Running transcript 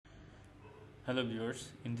Hello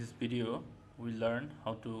viewers, in this video we learn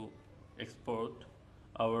how to export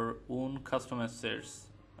our own custom assets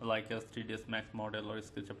like a 3ds Max model or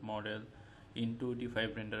Sketchup model into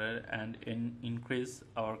D5 renderer and increase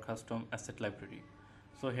our custom asset library.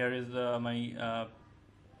 So here is my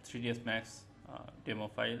 3ds Max demo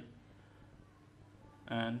file,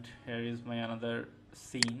 and here is my another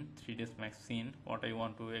scene, 3ds Max scene, what I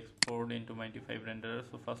want to export into my D5 renderer.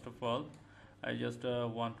 So first of all, I just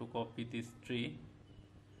want to copy this tree.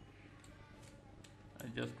 I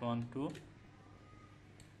just want to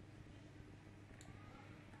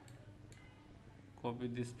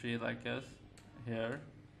copy this tree like as here,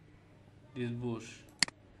 this bush.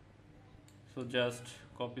 So just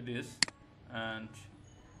copy this and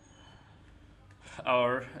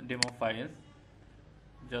our demo file,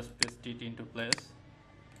 just paste it into place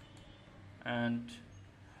and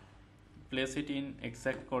place it in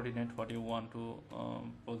exact coordinate what you want to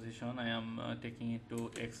position. I am taking it to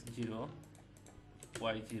x0,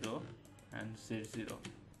 y0 and z0.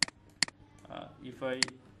 If I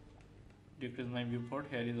decrease my viewport,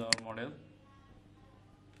 here is our model,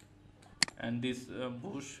 and this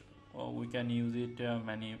bush we can use it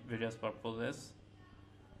many various purposes.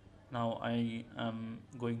 Now I am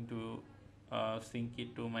going to sync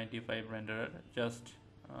it to my D5 renderer. Just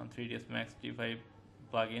 3ds Max D5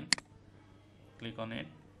 plugin, click on it,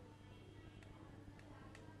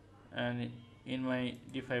 and in my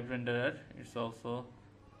D5 renderer it's also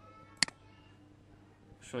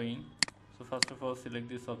showing. So first of all, select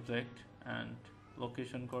this object and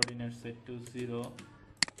location coordinates set to 0,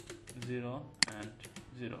 0 and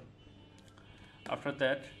 0. After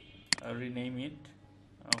that, rename it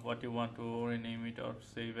what you want to rename it or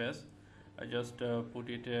save as. I just put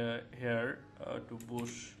it here to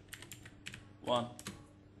bush 1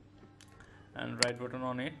 and right button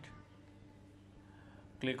on it,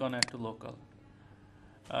 click on add to local.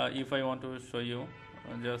 If I want to show you,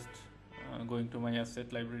 just going to my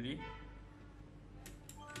asset library,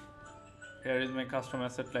 here is my custom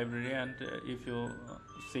asset library, and if you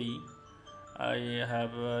see, I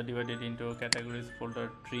have divided into categories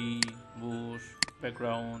folder: tree, bush,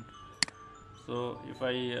 background. So if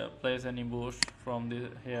I place any bush from the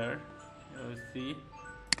here, you will see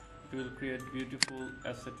it will create beautiful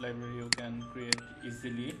asset library you can create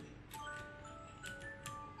easily.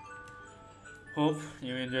 Hope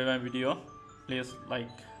you enjoy my video. Please like,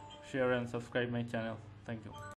 share and subscribe my channel. Thank you.